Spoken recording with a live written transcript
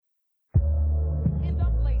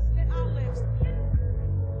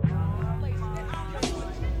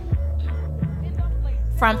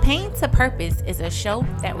From Pain to Purpose is a show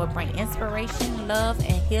that will bring inspiration, love,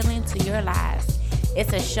 and healing to your lives.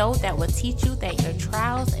 It's a show that will teach you that your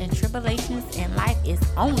trials and tribulations in life is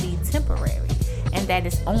only temporary and that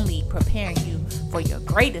is only preparing you for your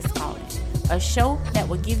greatest calling. A show that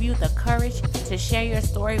will give you the courage to share your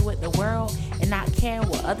story with the world and not care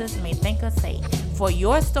what others may think or say. For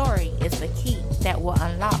your story is the key that will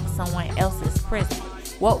unlock someone else's prison.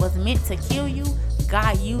 What was meant to kill you,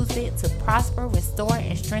 God used it to prosper, restore,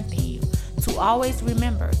 and strengthen you. To always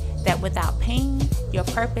remember that without pain, your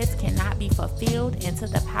purpose cannot be fulfilled into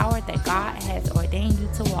the power that God has ordained you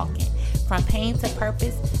to walk in. From Pain to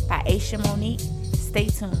Purpose by Aisha Monique. Stay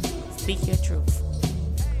tuned. Speak your truth.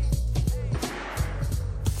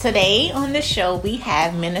 Today on the show, we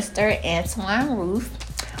have Minister Antoine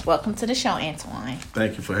Ruth. Welcome to the show, Antoine.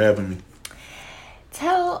 Thank you for having me.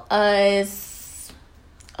 Tell us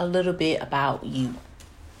a little bit about you.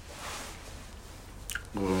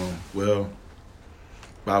 Well,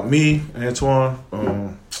 about me,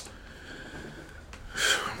 Antoine,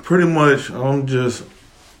 pretty much I'm just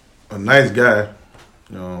a nice guy.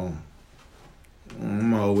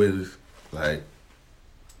 I'm always like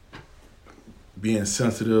being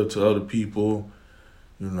sensitive to other people,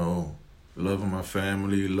 loving my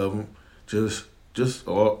family, just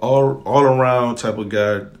all around type of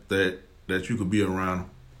guy that you could be around.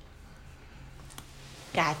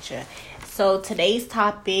 Gotcha. So today's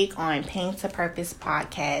topic on Pain to Purpose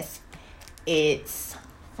podcast, it's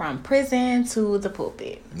from prison to the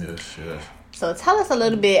pulpit. Yes. So tell us a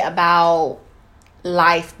little bit about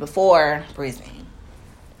life before prison.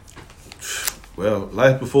 Well,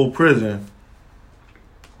 life before prison,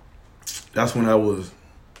 that's when I was,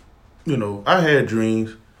 I had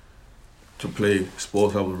dreams to play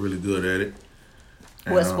sports. I was really good at it.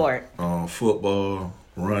 What sport? Football,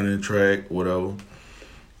 running, track, whatever.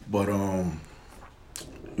 But,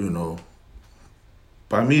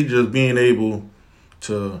 by me just being able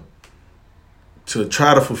to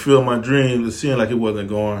try to fulfill my dreams, it seemed like it wasn't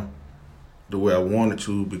going the way I wanted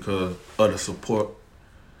to because of the support.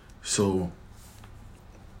 So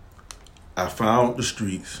I found the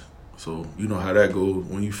streets. So you know how that goes.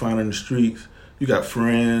 When you find in the streets, you got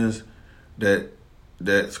friends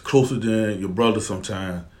that's closer than your brother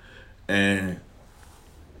sometimes. And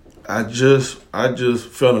I just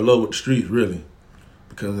fell in love with the streets, really,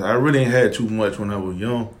 because I really ain't had too much when I was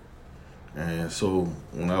young. And so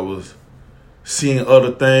when I was seeing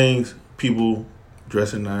other things, people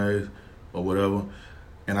dressing nice or whatever,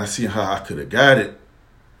 and I see how I could have got it,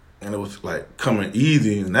 and it was like coming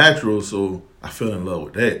easy and natural, so I fell in love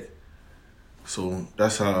with that. So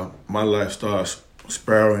that's how my life started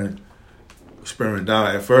spiraling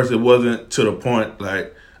down. At first, it wasn't to the point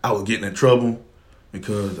like I was getting in trouble,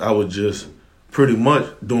 because I was just pretty much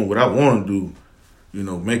doing what I want to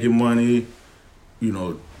do, making money,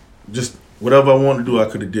 just whatever I wanted to do, I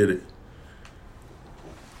could have did it.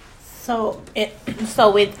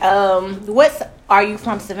 Are you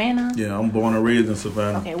from Savannah? Yeah, I'm born and raised in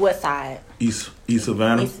Savannah. Okay, what side? East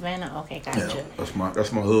Savannah. East Savannah. Okay, gotcha. Yeah,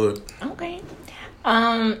 that's my hood. Okay.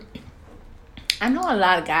 I know a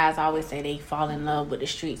lot of guys always say they fall in love with the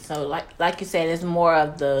streets. So, like you said, it's more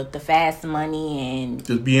of the fast money and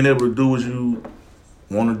just being able to do what you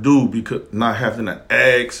want to do, because not having to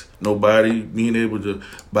ask nobody, being able to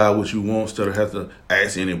buy what you want instead of having to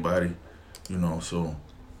ask anybody. So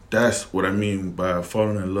that's what I mean by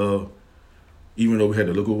falling in love. Even though we had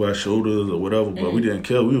to look over our shoulders or whatever, but we didn't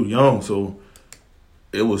care. We were young, so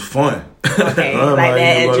it was fun. Okay, like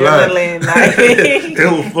that adrenaline. It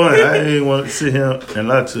was fun. I didn't want to sit here and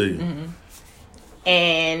lie to you. Mm-hmm.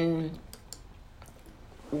 And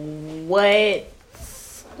what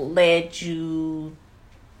led you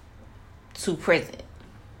to prison,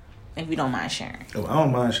 if you don't mind sharing? Oh, I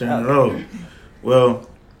don't mind sharing at all. Well,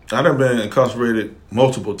 I done been incarcerated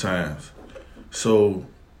multiple times. So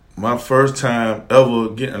my first time ever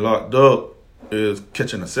getting locked up is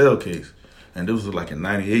catching a cell case. And this was like in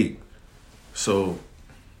 98. So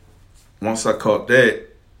once I caught that,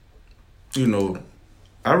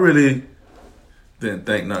 I really didn't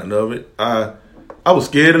think nothing of it. I was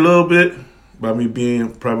scared a little bit by me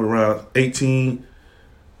being probably around 18,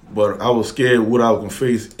 but I was scared what I was going to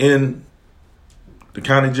face in the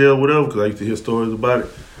county jail, whatever, because I used to hear stories about it.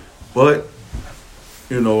 But,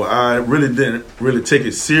 I really didn't really take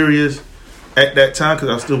it serious at that time because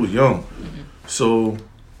I still was young. So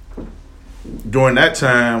during that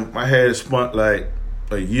time, I had spent like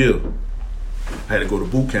a year. I had to go to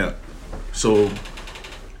boot camp. So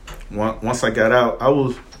once I got out, I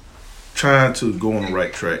was trying to go on the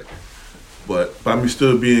right track. But by me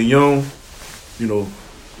still being young,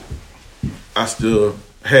 I still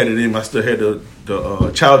had it in me. I still had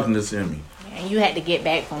the childishness in me. And you had to get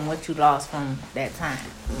back from what you lost from that time.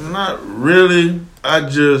 Not really.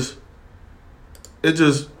 It's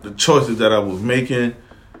just the choices that I was making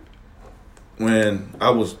when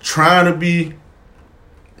I was trying to be.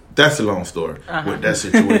 That's a long story with that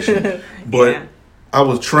situation. But yeah. I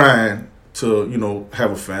was trying to,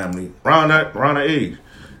 have a family around that age.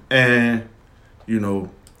 And,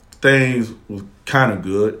 things was kind of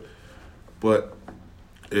good. But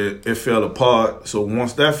it fell apart. So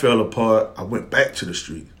once that fell apart, I went back to the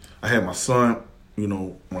street. I had my son,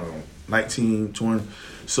 19, 20.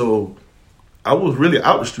 So I was really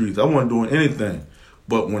out the streets. I wasn't doing anything.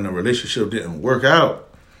 But when the relationship didn't work out,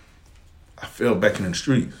 I fell back in the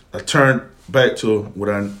streets. I turned back to what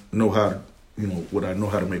I know how to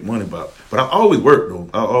make money about. But I always worked though.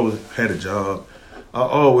 I always had a job. I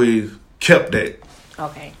always kept that.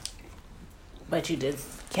 Okay. But you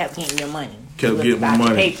just kept getting your money. Kept getting my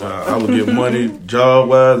money. I would get money job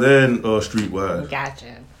wise and street wise.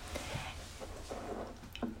 Gotcha.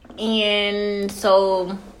 And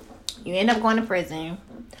so you end up going to prison.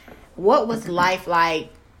 What was life like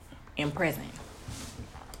in prison?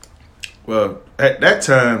 Well, at that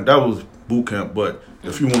time, that was boot camp. But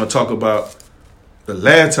if you want to talk about the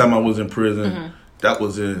last time I was in prison, that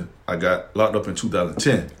was I got locked up in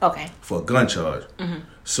 2010. Okay. For a gun charge.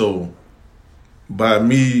 So, by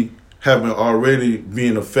me having already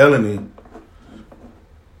been a felony,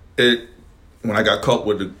 when I got caught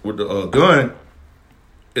with the gun,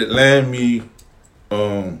 it landed me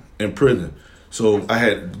in prison. So I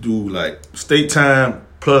had to do like state time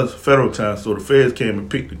plus federal time. So the feds came and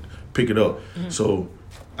pick it up. So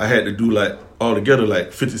I had to do like altogether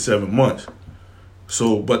like 57 months.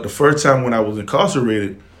 So, but the first time when I was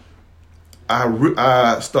incarcerated,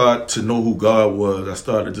 I started to know who God was. I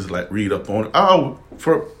started to just like read up on it. I'm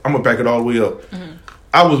gonna back it all the way up.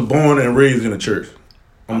 I was born and raised in a church.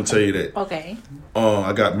 I'm gonna tell you that. Okay.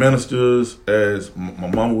 I got ministers, as my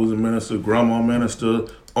mama was a minister, grandma minister,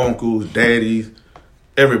 uncles, daddies,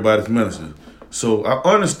 everybody's minister. So I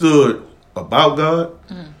understood about God,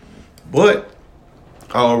 but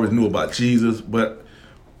I always knew about Jesus. But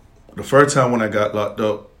the first time when I got locked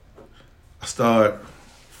up, I started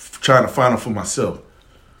trying to find him for myself.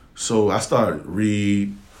 So I started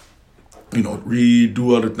read,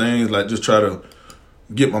 do other things, like just try to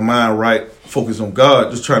get my mind right, focus on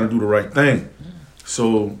God, just trying to do the right thing.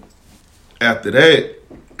 So after that,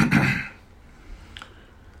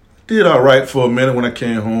 did all right for a minute when I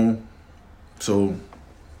came home. So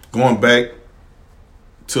going back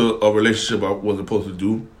to a relationship I wasn't supposed to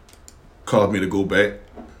do caused me to go back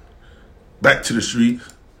to the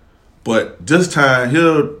streets. But this time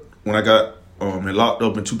here, when I got locked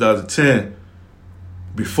up in 2010,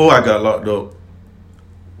 before I got locked up,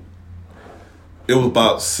 it was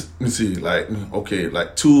about,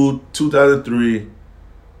 like 2003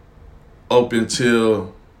 up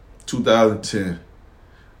until 2010.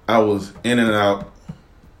 I was in and out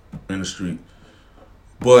in the street.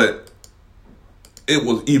 But it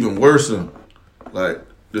was even worse. Like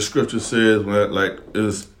the scripture says,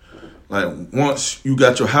 once you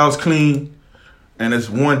got your house clean and there's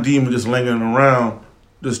one demon just lingering around,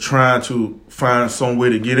 just trying to find some way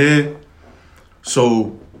to get in.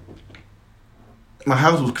 So my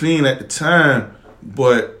house was clean at the time,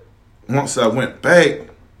 but once I went back,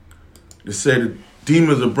 they said the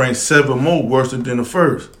demons will bring 7 more worse than the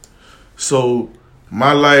first. So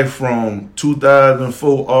my life from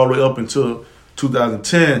 2004 all the way up until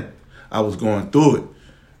 2010, I was going through it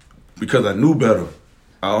because I knew better.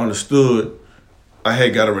 I understood I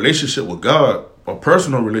had got a relationship with God, a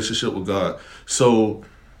personal relationship with God. So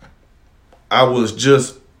I was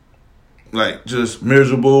just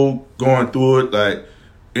miserable, going through it, like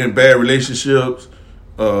in bad relationships,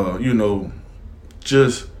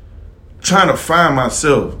 just trying to find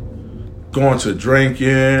myself, going to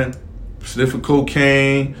drinking, sniffing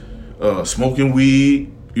cocaine, smoking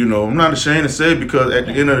weed. I'm not ashamed to say it because at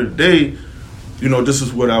the end of the day, this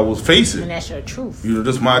is what I was facing. And that's your truth.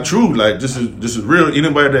 This is my truth. Like this is real.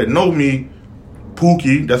 Anybody that know me,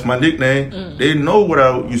 Pookie, that's my nickname, they know what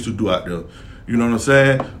I used to do out there. You know what I'm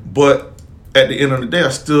saying? But at the end of the day, I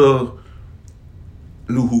still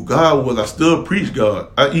knew who God was. I still preached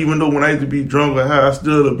God. Even though when I used to be drunk or high, I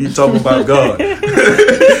still be talking about God. You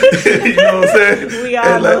know what I'm saying? We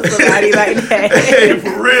all know somebody like that. Hey,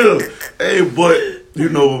 for real. Hey, but,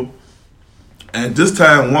 and this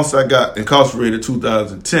time, once I got incarcerated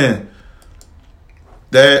 2010,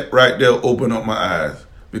 that right there opened up my eyes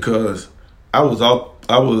because I was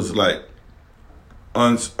like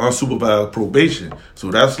unsupervised probation.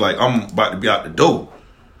 So that's like I'm about to be out the door.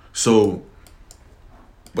 So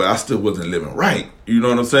but I still wasn't living right. You know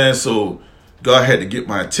what I'm saying? So God had to get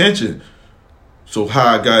my attention. So how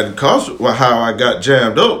I got incarcerated, how I got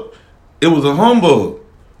jammed up, it was a humbug.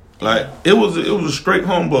 Like it was a straight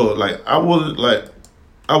humbug. Like I wasn't like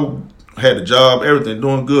I had a job, everything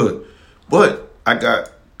doing good, but I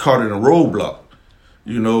got caught in a roadblock.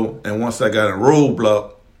 You know, and once I got in a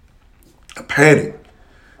roadblock, I panicked.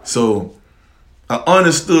 So I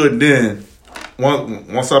understood then.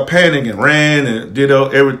 Once I panicked and ran and did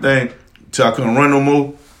everything till I couldn't run no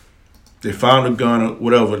more, they found the gun or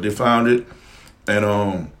whatever. They found it, and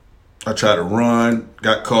I tried to run,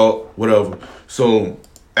 got caught, whatever. So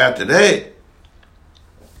after that,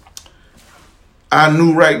 I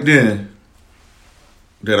knew right then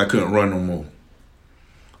that I couldn't run no more.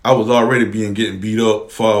 I was already getting beat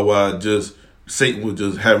up for a while. Just Satan was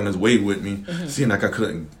just having his way with me. It seemed like I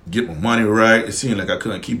couldn't get my money right. It seemed like I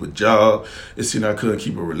couldn't keep a job. It seemed like I couldn't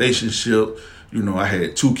keep a relationship. You know, I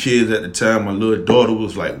had 2 kids at the time. My little daughter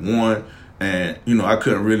was like 1. And, you know, I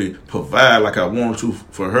couldn't really provide like I wanted to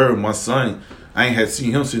for her. My son, I ain't had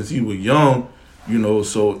seen him since he was young. You know,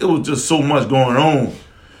 so it was just so much going on.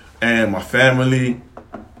 And my family,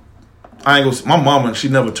 my mama, she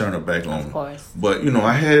never turned her back on me. Of course. But, you know,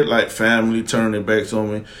 I had like family turning their backs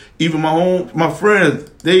on me. Even my friends,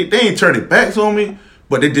 they ain't turning their backs on me,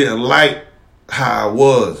 but they didn't like how I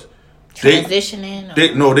was. Transitioning? They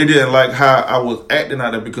didn't like how I was acting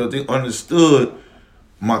out there because they understood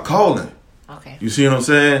my calling. Okay. You see what I'm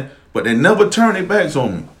saying? But they never turned their backs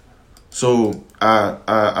on me. So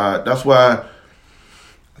I that's why I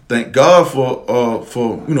thank God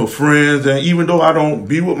for you know, friends. And even though I don't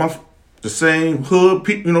be with the same hood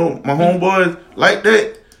people, you know, my homeboys like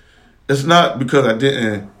that, it's not because I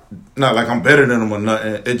didn't, not like I'm better than them or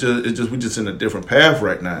nothing. It just we just in a different path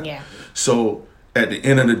right now. Yeah. So at the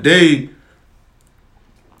end of the day,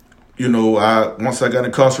 you know, once I got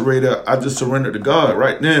incarcerated, I just surrendered to God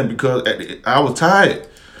right then because I was tired.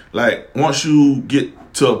 Like once you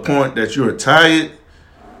get to a point that you're tired,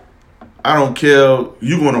 I don't care.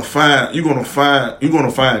 You're gonna find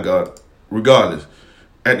God regardless.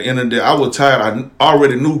 At the end of the day, I was tired. I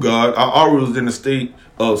already knew God. I already was in a state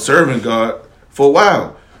of serving God for a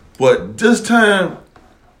while. But this time,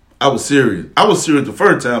 I was serious. I was serious the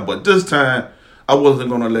first time, but this time, I wasn't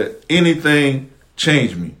going to let anything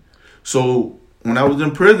change me. So when I was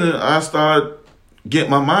in prison, I started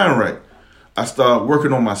getting my mind right. I started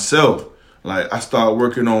working on myself. Like I started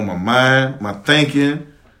working on my mind, my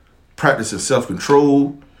thinking, practicing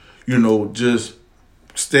self-control, you know, just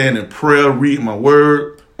stand in prayer, read my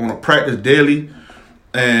word on a practice daily.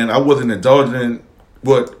 And I wasn't indulging in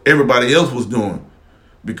what everybody else was doing.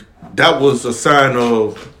 That was a sign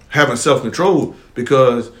of having self-control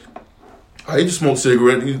because I used to smoke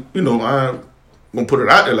cigarettes. You know, I'm going to put it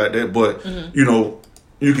out there like that, but, you know,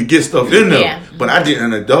 you could get stuff in there. Yeah. But I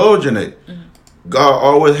didn't indulge in it. God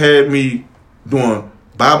always had me doing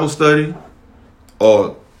Bible study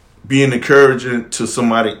or being encouraging to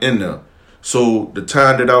somebody in there. So the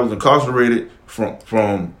time that I was incarcerated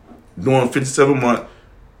from doing 57 months,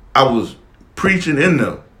 I was preaching in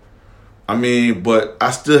there. I mean, but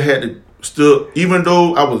I still had to, even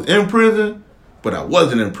though I was in prison, but I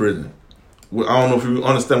wasn't in prison. I don't know if you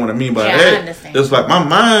understand what I mean by that. I understand. It's like my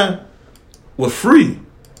mind was free.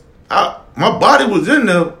 My body was in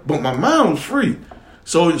there, but my mind was free.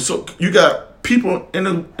 So you got people in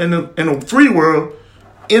the free world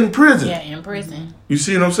in prison. Yeah, in prison. You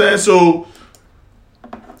see what I'm saying? So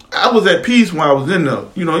I was at peace when I was in there.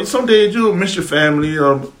 You know, some days you'll miss your family,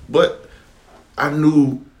 but I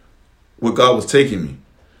knew where God was taking me.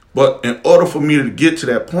 But in order for me to get to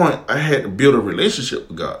that point, I had to build a relationship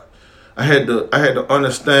with God. I had to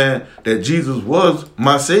understand that Jesus was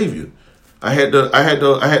my Savior. I had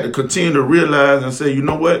to continue to realize and say, you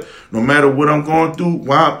know what? No matter what I'm going through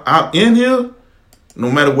while I'm in here,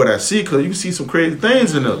 no matter what I see, because you can see some crazy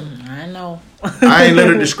things in there. I know. I ain't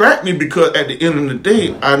let it distract me because at the end of the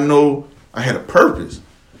day, I know I had a purpose.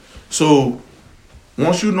 So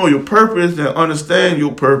once you know your purpose and understand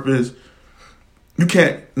your purpose,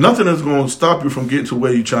 nothing is going to stop you from getting to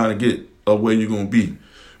where you're trying to get or where you're going to be.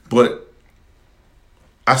 But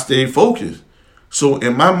I stayed focused. So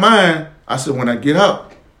in my mind, I said, when I get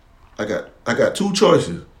out, I got 2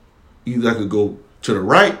 choices. Either I could go to the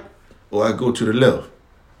right or I go to the left.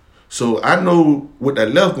 So I know what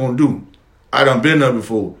that left gonna do. I done been there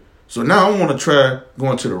before. So now I want to try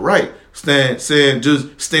going to the right, just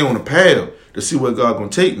stay on the path to see where God gonna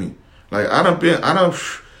take me. Like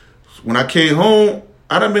when I came home,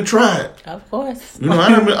 I done been tried. Of course. You know, I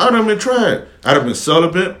done been tried. I done been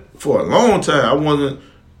celibate for a long time. I wasn't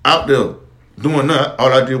out there doing that.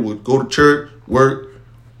 All I did was go to church, work,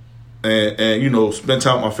 and spend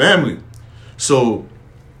time with my family. So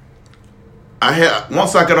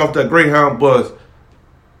once I got off that Greyhound bus,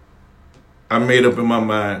 I made up in my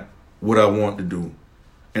mind what I wanted to do,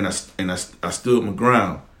 and I stood my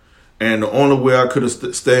ground. And the only way I could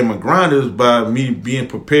have stayed my ground is by me being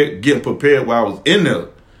prepared, getting prepared while I was in there.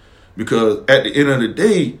 Because at the end of the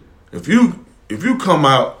day, if you come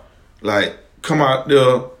out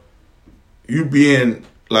there, you being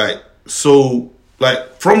like so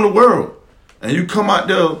like from the world, and you come out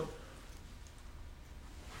there,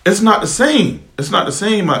 it's not the same. It's not the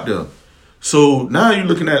same out there. So now you're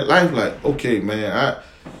looking at life like, okay, man,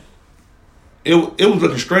 it was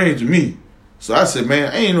looking strange to me. So I said,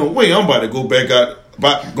 man, ain't no way I'm about to go back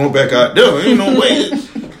out there. Ain't no way.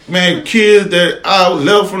 Man, kids that I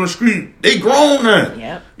left from the street, they grown now.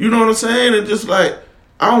 Yep. You know what I'm saying? And just like,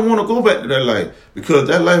 I don't want to go back to that life because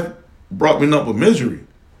that life brought me up with misery.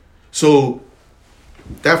 So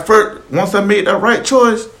once I made that right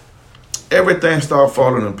choice, everything started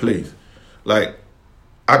falling in place. Like,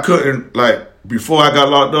 I couldn't, before I got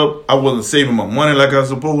locked up, I wasn't saving my money like I was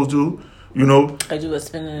supposed to. Because you were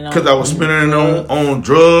spending it on... Because I was spending it on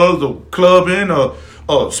drugs or clubbing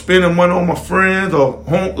or spending money on my friends or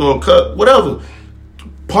whatever.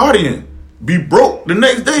 Partying. Be broke the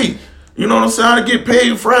next day. You know what I'm saying? I get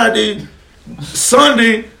paid Friday.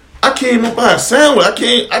 Sunday, I can't even buy a sandwich.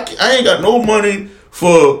 I ain't got no money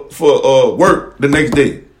for work the next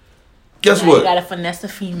day. Guess what? You gotta finesse a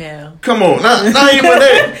female. Come on, not even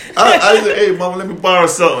that. I said, hey, mama, let me borrow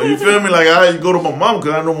something. You feel me? Like, I go to my mama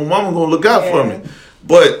because I know my mama gonna look out for me.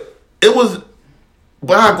 But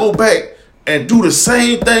I go back and do the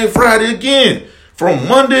same thing Friday again. From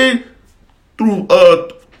Monday through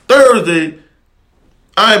Thursday,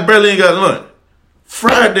 I barely ain't got lunch.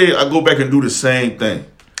 Friday, I go back and do the same thing.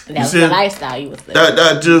 And that was the lifestyle you was living.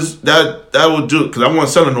 That was just because I wasn't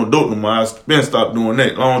selling no dope no more. I been stopped doing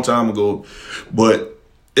that a long time ago. But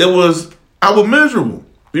I was miserable.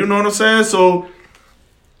 You know what I'm saying? So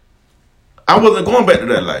I wasn't going back to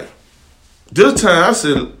that life. This time I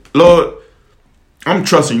said, Lord, I'm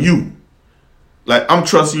trusting you. Like, I'm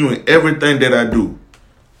trusting you in everything that I do.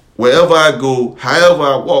 Wherever I go, however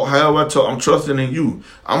I walk, however I talk, I'm trusting in you.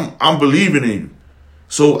 I'm believing in you.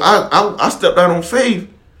 So I stepped out on faith.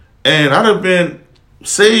 And I've been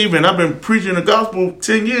saved and I've been preaching the gospel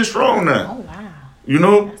 10 years strong now. Oh, wow. You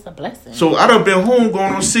know? That's a blessing. So I've been home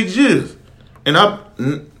going on 6 years. And I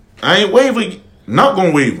ain't wavering, not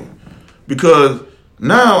going to waver. Because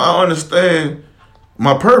now I understand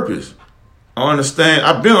my purpose.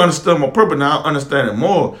 I've been understanding my purpose, now I understand it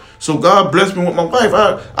more. So God blessed me with my wife.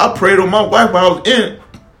 I prayed on my wife while I was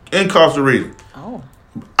incarcerated.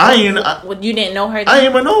 You didn't know her then? I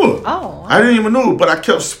didn't even know her. Oh. I didn't even know her, but I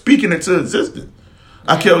kept speaking into existence.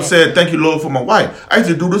 I kept saying, thank you, Lord, for my wife. I used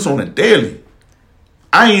to do this on a daily.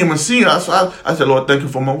 I ain't even seen her. So I said, Lord, thank you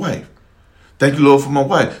for my wife. Thank you, Lord, for my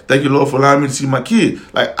wife. Thank you, Lord, for allowing me to see my kid.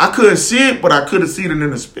 Like, I couldn't see it, but I could have seen it in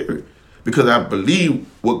the spirit. Because I believe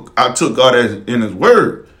what I took God as in his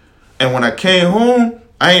word. And when I came home,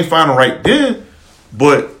 I ain't found it right then.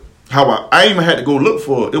 But how I ain't even had to go look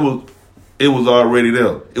for it. It was already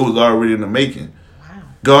there. It was already in the making.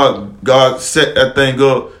 Wow. God set that thing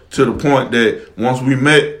up to the point that once we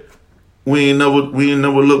met, we ain't never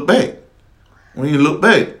look back. We ain't look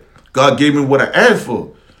back. God gave me what I asked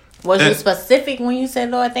for. Was you specific when you said,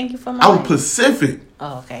 Lord, thank you for my I life? was specific.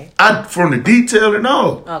 Oh, okay. From the detail and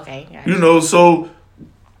all. Okay. Gotcha. So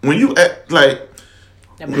when you act like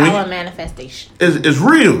the power of manifestation is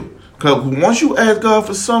real. Because once you ask God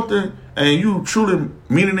for something and you truly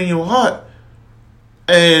mean it in your heart,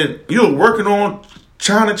 and you're working on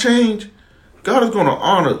trying to change, God is going to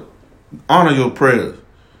honor your prayers.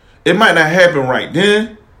 It might not happen right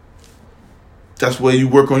then. That's where you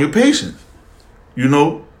work on your patience.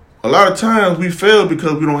 A lot of times we fail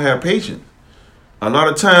because we don't have patience. A lot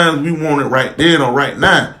of times we want it right then or right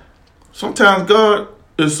now. Sometimes God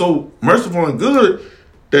is so merciful and good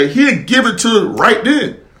that he'll give it to you right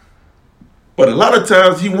then. But a lot of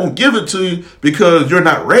times he won't give it to you because you're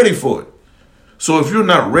not ready for it. So if you're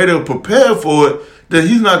not ready or prepared for it, then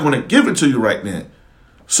he's not going to give it to you right then.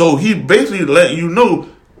 So he basically letting you know,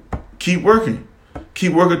 keep working.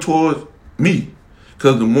 Keep working towards me.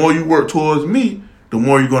 Because the more you work towards me, the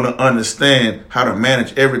more you're going to understand how to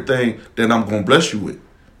manage everything that I'm going to bless you with.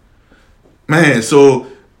 Man, so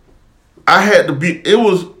I had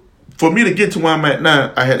to for me to get to where I'm at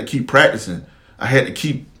now, I had to keep practicing. I had to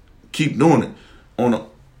keep doing it.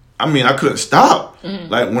 I couldn't stop. Mm-hmm.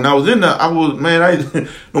 Like, when I was in there,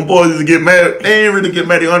 them boys used to get mad. They ain't really get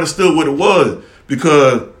mad. They understood what it was.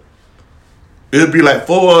 Because it'd be like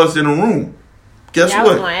 4 of us in a room. Guess I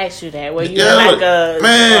what? was going to ask you that. Were you in like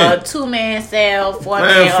a 2-man cell,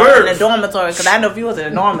 4-man, or in a dormitory? Because I know if you was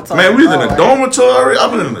in a dormitory. Man, we was in a dormitory.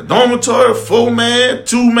 I've been in a dormitory, 4-man,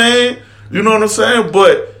 2-man. You know what I'm saying?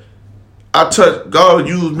 But God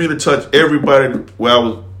used me to touch everybody where I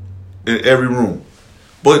was in every room.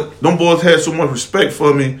 But them boys had so much respect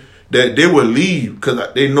for me that they would leave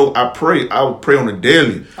because they know I pray. I would pray on the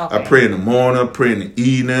daily. Okay. I pray in the morning, I pray in the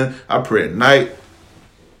evening, I pray at night.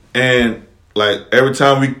 And like every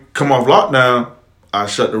time we come off lockdown, I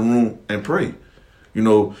shut the room and pray. You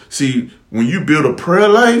know, see, when you build a prayer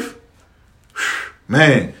life,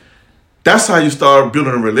 man, that's how you start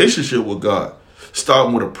building a relationship with God.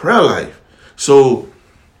 Starting with a prayer life. So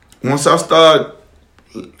once I start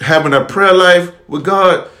having a prayer life with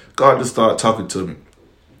God, God just started talking to me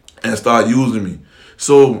and start using me.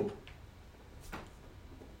 So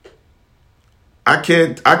I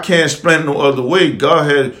can't explain no other way.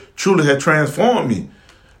 God truly had transformed me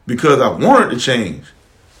because I wanted to change.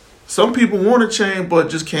 Some people want to change but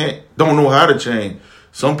just don't know how to change.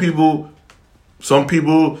 Some people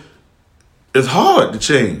it's hard to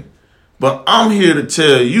change. But I'm here to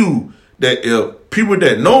tell you that if people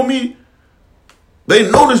that know me, they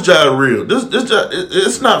know this job real. This job,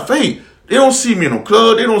 it's not fake. They don't see me in no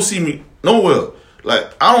club. They don't see me nowhere.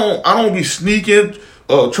 Like I don't be sneaking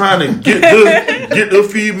or trying to get the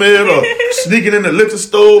female or sneaking in the liquor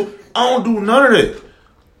store. I don't do none of that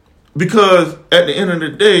because at the end of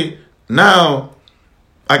the day, now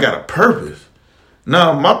I got a purpose.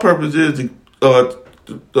 Now my purpose is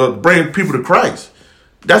to bring people to Christ.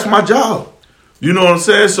 That's my job. You know what I'm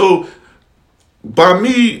saying? So by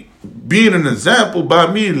me being an example,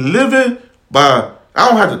 by me living, I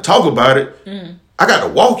don't have to talk about it. Mm. I got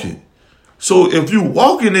to walk it. So if you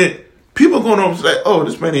walk in it, people are going to say, oh,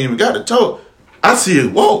 this man ain't even got to talk. I see his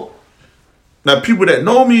walk. Now, people that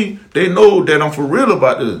know me, they know that I'm for real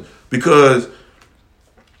about this because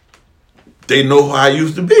they know how I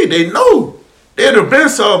used to be. They know. They'd have been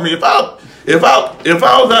saw me. If I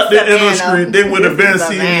was out there in the street, they would have been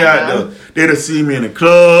seeing me out there. They'd have seen me in the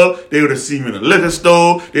club. They would have seen me in the liquor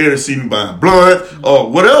store. They would have seen me buying blunt or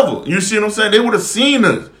whatever. You see what I'm saying? They would have seen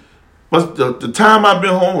us. But the time I've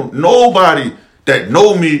been home, nobody that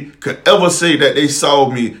know me could ever say that they saw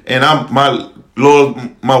me and I'm my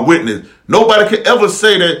Lord, my witness. Nobody could ever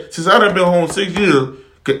say that since I've been home 6 years.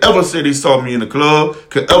 Could ever say they saw me in the club,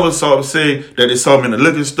 could ever say that they saw me in the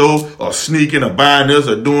liquor store or sneaking or buying this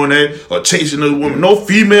or doing that or chasing this woman. No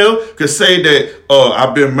female could say that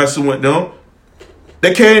I've been messing with them.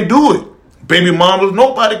 They can't do it. Baby mamas,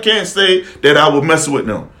 nobody can say that I was messing with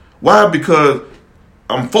them. Why? Because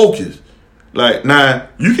I'm focused. Like, now,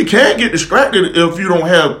 you can't get distracted if you don't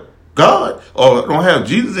have God or don't have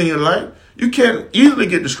Jesus in your life. You can easily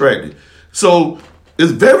get distracted. So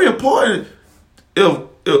it's very important if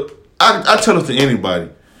I tell it to anybody,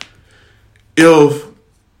 if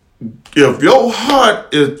your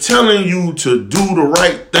heart is telling you to do the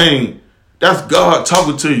right thing, that's God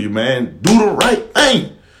talking to you, man. Do the right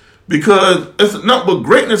thing. Because it's nothing but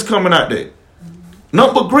greatness coming out there.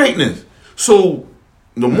 Nothing but greatness. So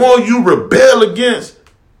the more you rebel against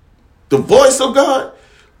the voice of God,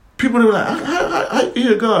 people are like, how you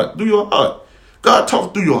hear God? Through your heart. God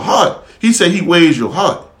talks through your heart. He said he weighs your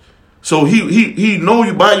heart. So he know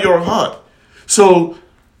you by your heart. So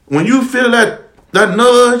when you feel that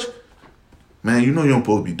nudge, man, you know you don't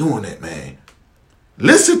supposed to be doing that, man.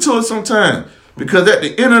 Listen to it sometimes. Because at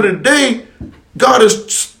the end of the day, God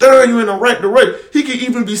is stirring you in the right direction. He could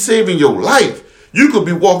even be saving your life. You could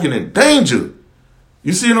be walking in danger.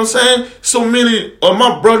 You see what I'm saying? So many of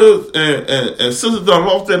my brothers and sisters done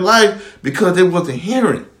lost their life because they wasn't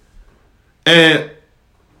hearing. And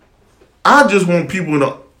I just want people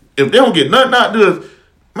to, if they don't get nothing out of this,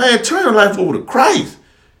 man, turn your life over to Christ.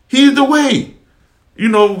 He's the way. You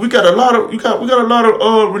know, we got a lot of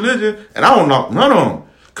religion, and I don't knock none of them,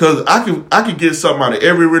 cause I could get something out of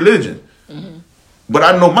every religion. Mm-hmm. But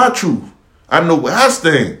I know my truth. I know where I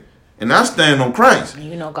stand, and I stand on Christ. And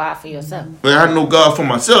you know God for yourself. But I know God for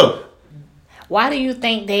myself. Why do you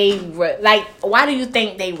think they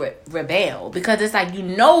rebel? Because it's like you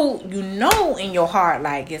know in your heart,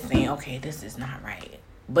 like it's saying, okay, this is not right.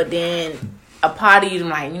 But then a part of you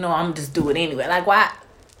like, I'm just do it anyway. Like why?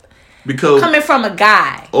 Because coming from a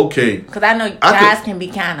guy. Okay. Because I know guys can be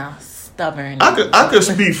kind of stubborn. I could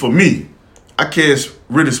speak for me. I can't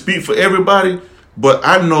really speak for everybody, but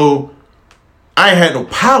I know I ain't had no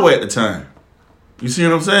power at the time. You see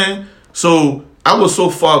what I'm saying? So I was so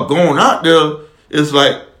far gone out there, it's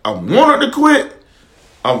like I wanted to quit.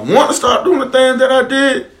 I wanted to start doing the things that I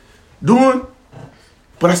did doing,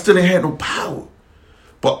 but I still ain't had no power.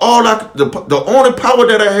 But the only power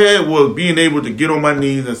that I had was being able to get on my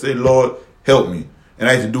knees and say, Lord, help me. And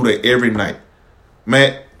I used to do that every night.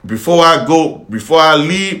 Man, before I go in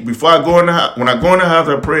the house, when I go in the house,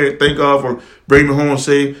 I pray, thank God for bringing me home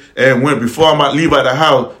safe. And before I might leave out the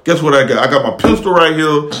house, guess what I got? I got my pistol right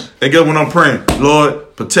here. And guess what I'm praying?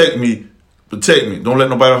 Lord, protect me. Protect me. Don't let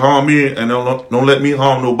nobody harm me, and don't let me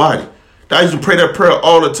harm nobody. I used to pray that prayer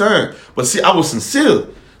all the time. But see, I was sincere.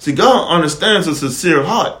 See, God understands a sincere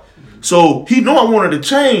heart. So he knew I wanted to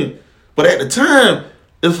change. But at the time,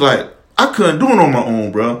 it's like, I couldn't do it on my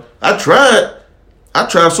own, bro. I tried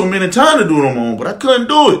so many times to do it on my own, but I couldn't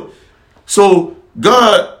do it. So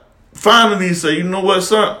God finally said, you know what,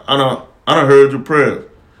 son? I done heard your prayers.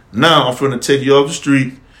 Now I'm finna take you off the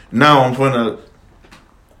street. Now I'm finna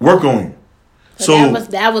work on you. So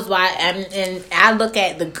that was why, and I look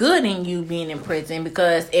at the good in you being in prison,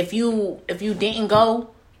 because if you didn't go,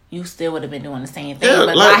 you still would have been doing the same thing. Yeah,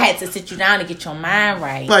 but I had to sit you down to get your mind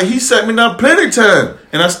right. Like, he sat me down plenty of times,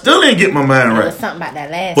 and I still didn't get my mind right. There was something about that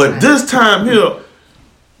last time. But this time here,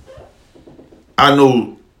 I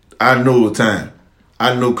know the time.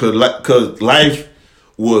 I know cause life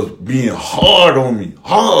was being hard on me.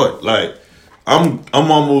 Hard. Like, I'm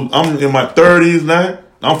in my 30s now.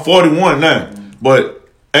 I'm 41 now. But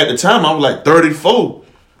at the time, I was like 34,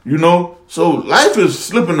 you know? So life is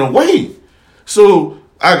slipping away. So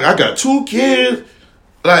I got 2 kids.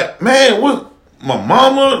 Like, man, what? My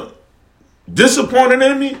mama disappointed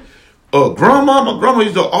in me. My grandma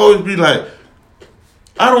used to always be like,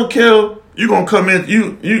 I don't care. You gonna come in.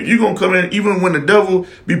 You gonna come in even when the devil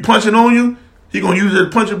be punching on you. He gonna use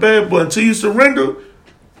that punching bag. But until you surrender,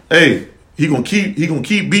 hey, he gonna keep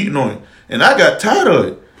beating on you. And I got tired of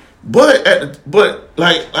it. But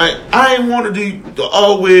I ain't wanted to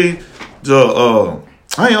always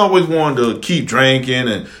I ain't always wanted to keep drinking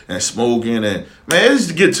and smoking, and man, it used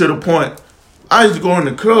to get to the point I used to go in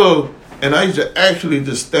the club and I used to actually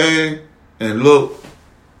just stand and look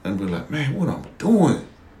and be like, man, what I'm doing?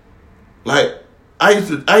 Like, I used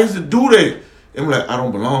to do that and be like, I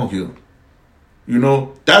don't belong here. You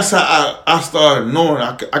know, that's how I started knowing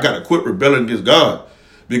I got to quit rebelling against God.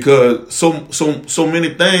 Because so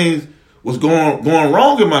many things was going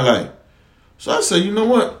wrong in my life. So I said, you know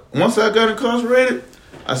what? Once I got incarcerated,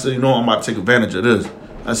 I said, you know, I'm about to take advantage of this.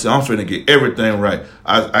 I said, I'm finna get everything right.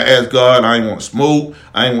 I asked God, I ain't want to smoke.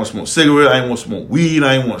 I ain't want to smoke cigarettes. I ain't want to smoke weed.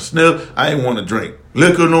 I ain't want to sniff. I ain't want to drink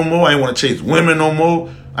liquor no more. I ain't want to chase women no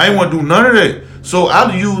more. I ain't want to do none of that. So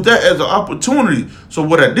I used that as an opportunity. So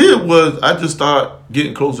what I did was I just started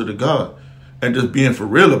getting closer to God and just being for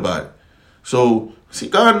real about it. So, see,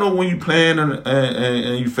 God know when you playing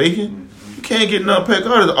and you faking. You can't get nothing past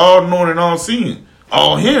God. Is all knowing and all seeing,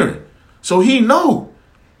 all hearing. So he know.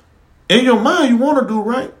 In your mind, you want to do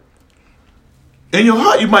right. In your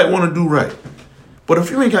heart, you might want to do right. But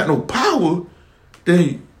if you ain't got no power,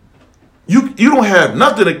 then you don't have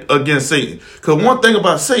nothing against Satan. Because one thing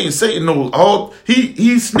about Satan knows all.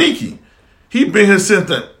 He's sneaky. He been here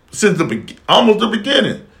since almost the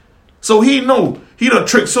beginning. So he know. He done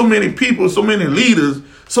tricked so many people, so many leaders,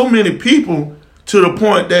 so many people to the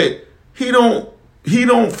point that he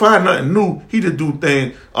don't find nothing new. He just do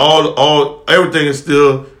things everything is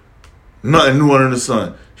still nothing new under the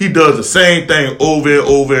sun. He does the same thing over and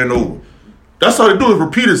over and over. That's all he do is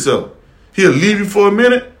repeat itself. He'll leave you for a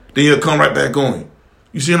minute, then he'll come right back on you.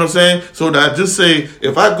 You see what I'm saying? So that I just say,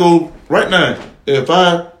 if I go right now,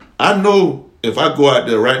 I know if I go out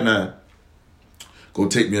there right now, go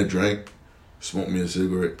take me a drink, smoke me a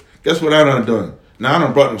cigarette. Guess what I done? Now I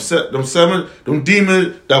done brought them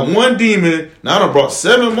demons, that one demon, now I done brought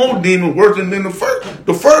 7 more demons worse than the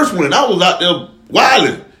first one. I was out there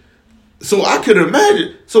wilding. So I could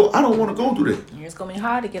imagine. So I don't want to go through that. It's going to be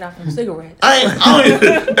hard to get off from cigarettes. I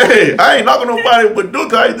ain't knocking nobody but do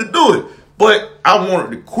it. I used to do it. But I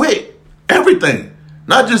wanted to quit everything.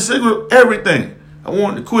 Not just cigarettes, everything. I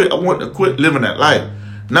wanted to quit. I wanted to quit living that life.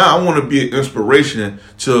 Now I want to be an inspiration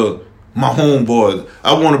to my homeboys.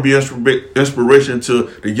 I want to be inspiration to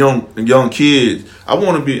the young kids. I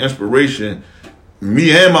want to be inspiration,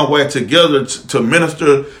 me and my wife together, to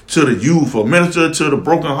minister to the youth or minister to the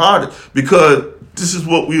brokenhearted, because this is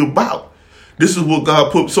what we about. This is what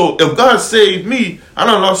God put. So if God saved me, I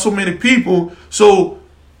done lost so many people. So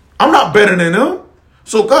I'm not better than them.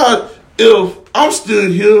 So God, if I'm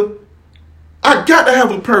still here, I got to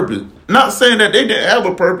have a purpose. Not saying that they didn't have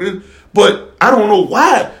a purpose, but I don't know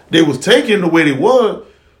why they was taken the way they was.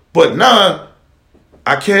 But now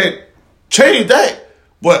I can't change that.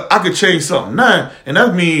 But I could change something now, and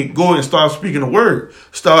that means go and start speaking the word.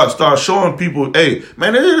 Start showing people, hey,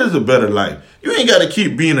 man, it is a better life. You ain't got to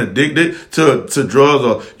keep being addicted to drugs,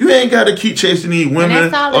 or you ain't got to keep chasing these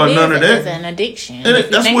women or none of that. It's an addiction.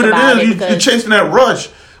 And that's what it is. You're chasing that rush,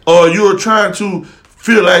 or you're trying to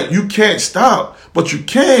feel like you can't stop, but you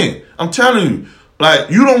can. I'm telling you,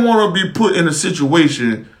 like, you don't want to be put in a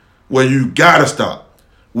situation where you gotta stop,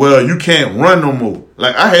 where you can't run no more.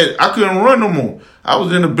 Like I couldn't run no more. I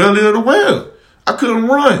was in the belly of the whale. I couldn't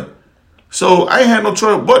run. So I ain't had no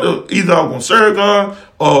choice but to either I was going to serve God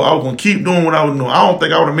or I was going to keep doing what I was doing. I don't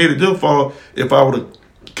think I would have made it this far if I would have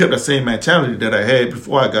kept the same mentality that I had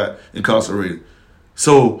before I got incarcerated.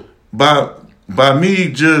 So by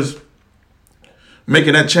me just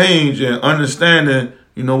making that change and understanding,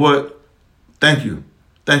 you know what? Thank you.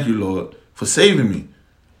 Thank you, Lord, for saving me.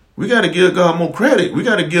 We got to give God more credit. We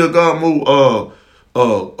got to give God more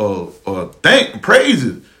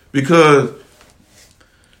praises, because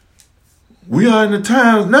we are in the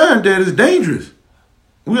times now that is dangerous.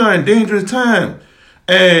 We are in dangerous times,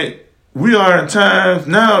 and we are in times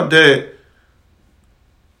now that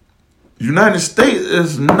United States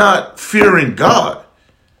is not fearing God.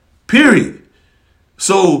 Period.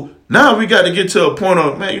 So now we got to get to a point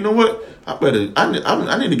of, man, you know what?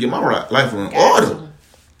 I need to get my life in order,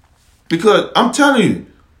 because I'm telling you,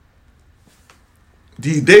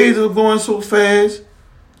 these days are going so fast.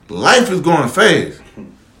 Life is going fast.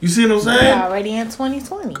 You see what I'm saying? We're already in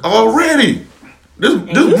 2020. Already. This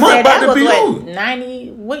month about to be over.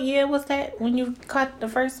 90. What year was that when you caught the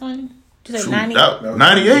first one? You said 90?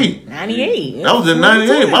 98. 98. That was in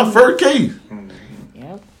 98. My first case.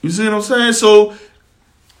 Yep. You see what I'm saying? So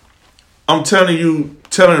I'm telling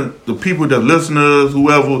the people, the listeners,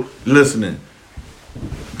 whoever listening,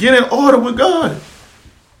 get in order with God.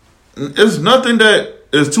 It's nothing that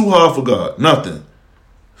is too hard for God. Nothing.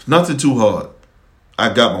 It's nothing too hard.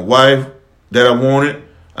 I got my wife that I wanted.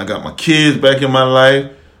 I got my kids back in my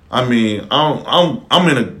life. I mean, I'm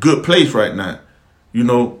in a good place right now. You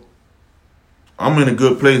know, I'm in a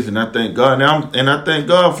good place, and I thank God. And I thank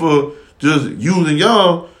God for just using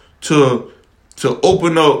y'all to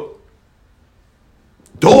open up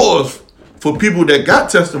doors for people that got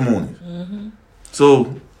testimonies. Mm-hmm. So,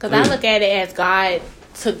 because I look at it as God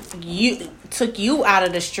took you out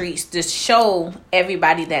of the streets to show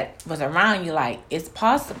everybody that was around you, like, it's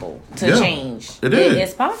possible to change. It is.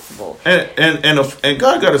 It's possible. And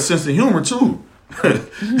God got a sense of humor too,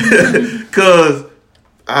 because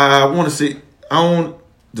I want to say,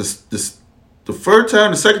 the first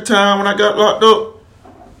time, the second time when I got locked up,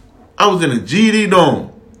 I was in a GED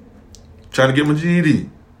dome trying to get my GED.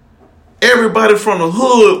 Everybody from the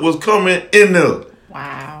hood was coming in there.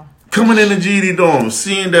 Wow. Coming in the GED dome,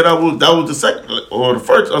 seeing that that was the second or the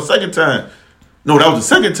first or second time. No, that was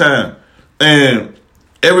the second time. And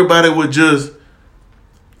everybody was just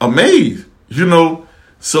amazed, you know.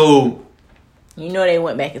 So, you know, they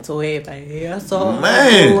went back and told everybody, hey, I saw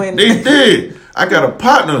man, they did. I got a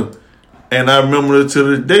partner, and I remember it to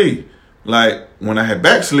this day. Like, when I had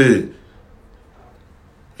backslid,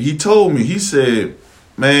 he told me, he said,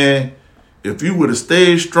 man, if you would have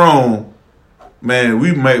stayed strong, man,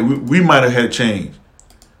 we might have had change.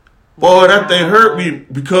 Boy, that thing hurt me,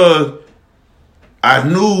 because I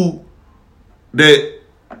knew that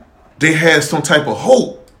they had some type of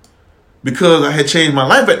hope, because I had changed my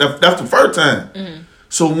life. That's the first time. Mm-hmm.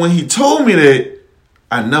 So when he told me that,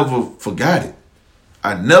 I never forgot it.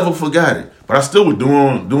 But I still was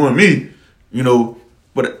doing me, you know.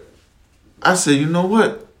 But I said, you know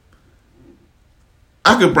what?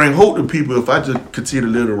 I could bring hope to people if I just continue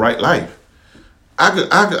to live the right life.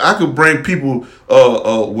 I could bring people with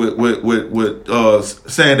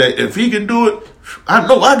saying that if he can do it, I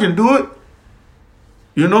know I can do it.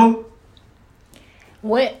 You know.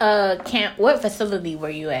 What what facility were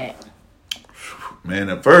you at? Man,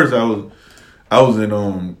 at first I was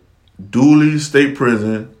in Dooley State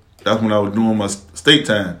Prison. That's when I was doing my state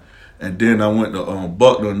time, and then I went to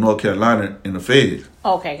Buckner, North Carolina, in the Feds.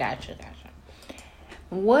 Okay, gotcha.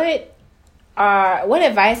 What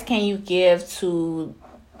advice can you give to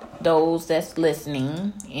those that's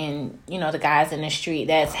listening, and you know, the guys in the street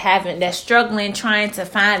that's struggling, trying to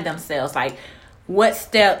find themselves? Like, what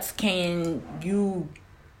steps can you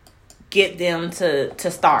get them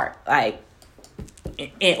to start, like,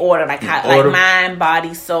 in order, like like mind,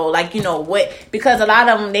 body, soul, like, you know what? Because a lot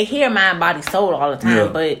of them, they hear mind, body, soul all the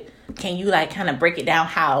time, but can you like kind of break it down,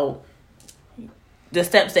 how the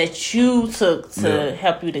steps that you took to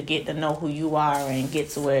help you to get to know who you are and get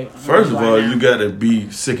to where? First of all, you got to be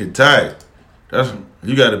sick and tired.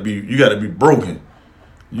 You got to be broken.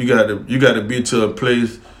 You got to be to a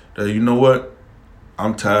place that, you know what,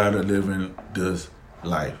 I'm tired of living this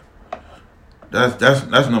life.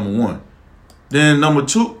 That's number one. Then number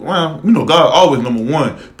two, well, you know, God always number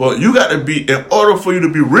one. But you got to be, in order for you to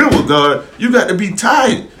be real with God, you got to be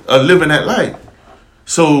tired of living that life.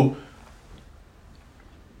 So,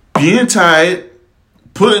 being tired,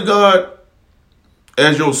 putting God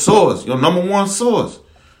as your source, your number one source.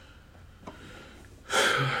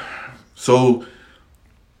 So,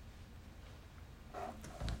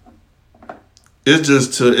 you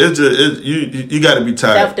got to be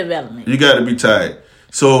tired. Self-development. You got to be tired.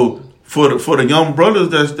 So, for the young brothers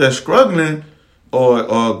that's struggling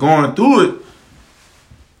or going through it,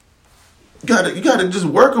 you gotta just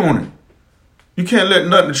work on it. You can't let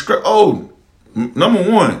nothing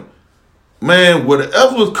number one, man,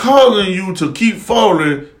 whatever's causing you to keep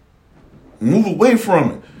falling, move away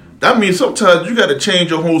from it. That means sometimes you gotta change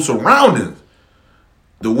your whole surroundings,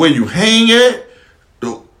 the way you hang at,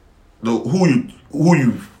 the who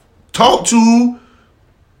you talk to.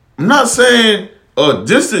 I'm not saying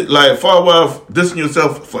distant, like far away, distance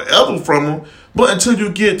yourself forever from them, but until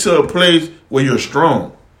you get to a place where you're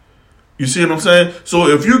strong. You see what I'm saying? So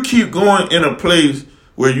if you keep going in a place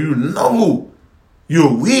where you know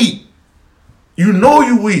you're weak,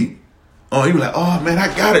 you're weak. Oh, you're like, oh man,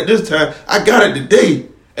 I got it this time. I got it today.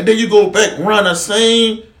 And then you go back around the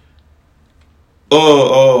same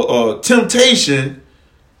temptation.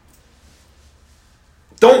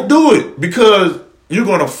 Don't do it, because you're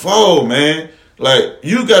gonna fall, man. Like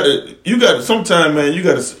you gotta sometimes, man, you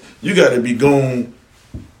gotta be gone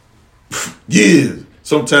years.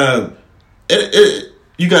 Sometimes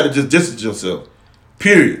you gotta just distance yourself.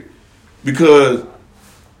 Period. Because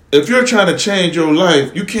if you're trying to change your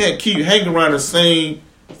life, you can't keep hanging around the same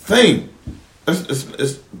thing.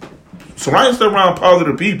 It's surround yourself around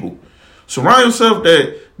positive people. Surround yourself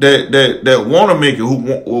that want to make it,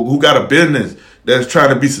 who got a business that's trying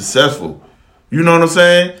to be successful. You know what I'm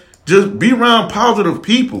saying? Just be around positive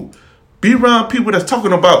people. Be around people that's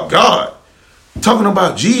talking about God, talking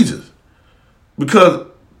about Jesus, because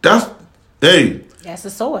that's the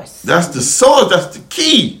source. That's the source. That's the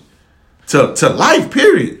key to life.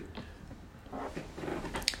 Period.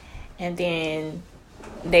 And then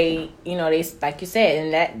they like you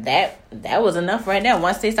said, and that was enough right there.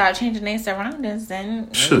 Once they start changing their surroundings,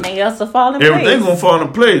 then everything else will fall in place. Everything's gonna fall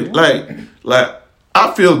in place. Like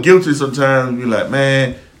I feel guilty sometimes. Be like,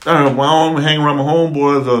 man, I don't hang around my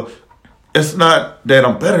homeboys, or it's not that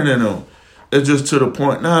I'm better than them. It's just to the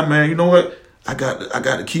point. Nah, man, you know what? I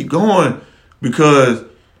got to keep going, because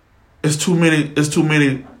it's too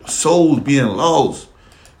many souls being lost.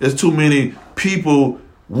 There's too many people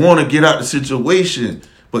want to get out the situation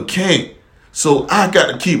but can't. So I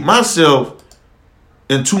got to keep myself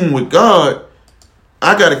in tune with God.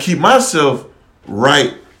 I got to keep myself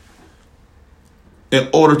right in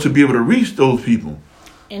order to be able to reach those people.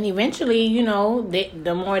 And eventually,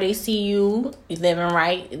 the more they see you living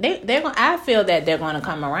right, I feel that they're going to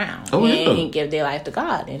come around and give their life to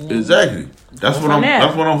God. And exactly. That's what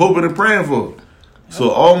I'm hoping and praying for.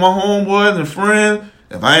 So all my homeboys and friends,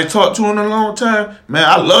 if I ain't talked to them in a long time, man,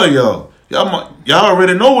 I love y'all. Y'all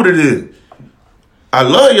already know what it is. I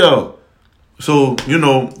love y'all. So,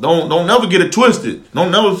 don't never get it twisted.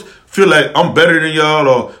 Don't never feel like I'm better than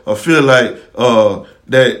y'all, or feel like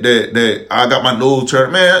that I got my nose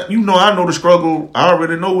turned. Man, I know the struggle. I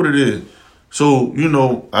already know what it is. So,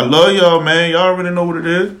 I love y'all, man. Y'all already know what it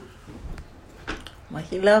is. Well,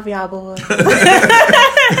 he love y'all, boys.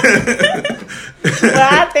 Well,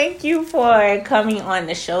 I thank you for coming on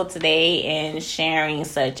the show today and sharing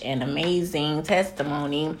such an amazing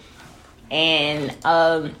testimony. And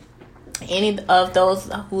any of those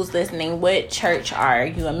who's listening, what church are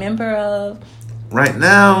you a member of? Right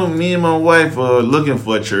now, me and my wife are looking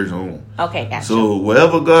for a church home. Okay, gotcha. So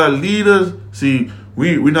wherever God lead us, see,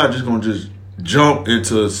 we're not just gonna just jump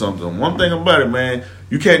into something. One thing about it, man,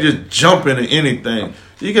 you can't just jump into anything.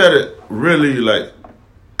 You gotta really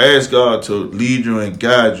ask God to lead you and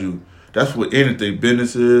guide you. That's what anything,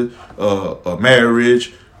 business is, a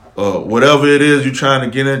marriage, whatever it is you're trying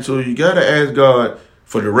to get into. You gotta ask God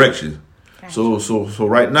for direction. Gotcha. So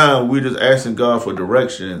right now we're just asking God for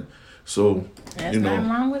direction. So there's nothing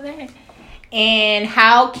wrong with that. And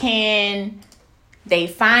how can they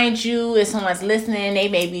find you? If someone's listening, they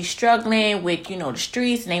may be struggling with, the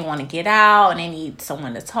streets, and they want to get out and they need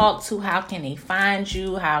someone to talk to. How can they find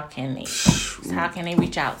you? How can they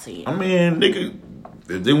reach out to you? I mean, they could,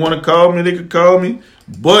 if they want to call me, they could call me.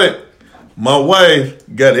 But my wife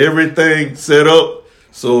got everything set up,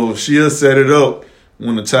 so she'll set it up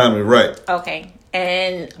when the time is right. Okay.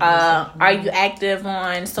 And are you active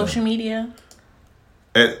on social media?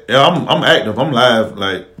 I'm active. I'm live,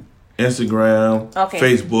 like Instagram,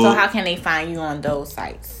 Facebook. So how can they find you on those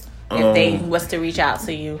sites if they was to reach out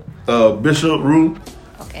to you? Bishop Rue.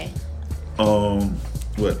 Okay.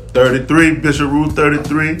 33 Bishop Rue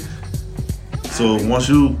 33. So once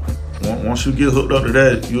you get hooked up to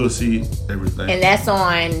that, you'll see everything. And that's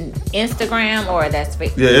on Instagram or that's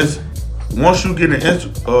Facebook? Yeah, it's once you get an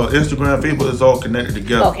Instagram, Facebook, it's all connected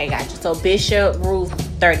together. Okay, gotcha. So Bishop Rue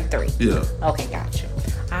 33. Yeah. Okay, gotcha.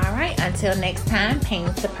 All right. Until next time,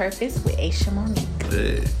 Pain to Purpose with Aisha Monique.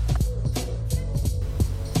 Yeah.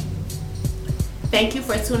 Thank you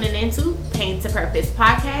for tuning into Pain to Purpose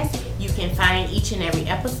podcast. You can find each and every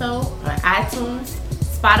episode on iTunes,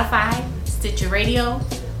 Spotify, Stitcher Radio,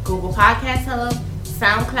 Google Podcast Hub,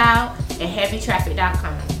 SoundCloud, and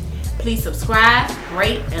HeavyTraffic.com. Please subscribe,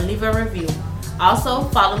 rate, and leave a review. Also,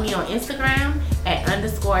 follow me on Instagram at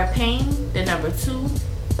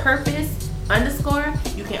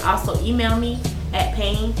 _pain2purpose_. You can also email me at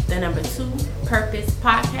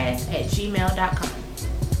pain2purposepodcast@gmail.com.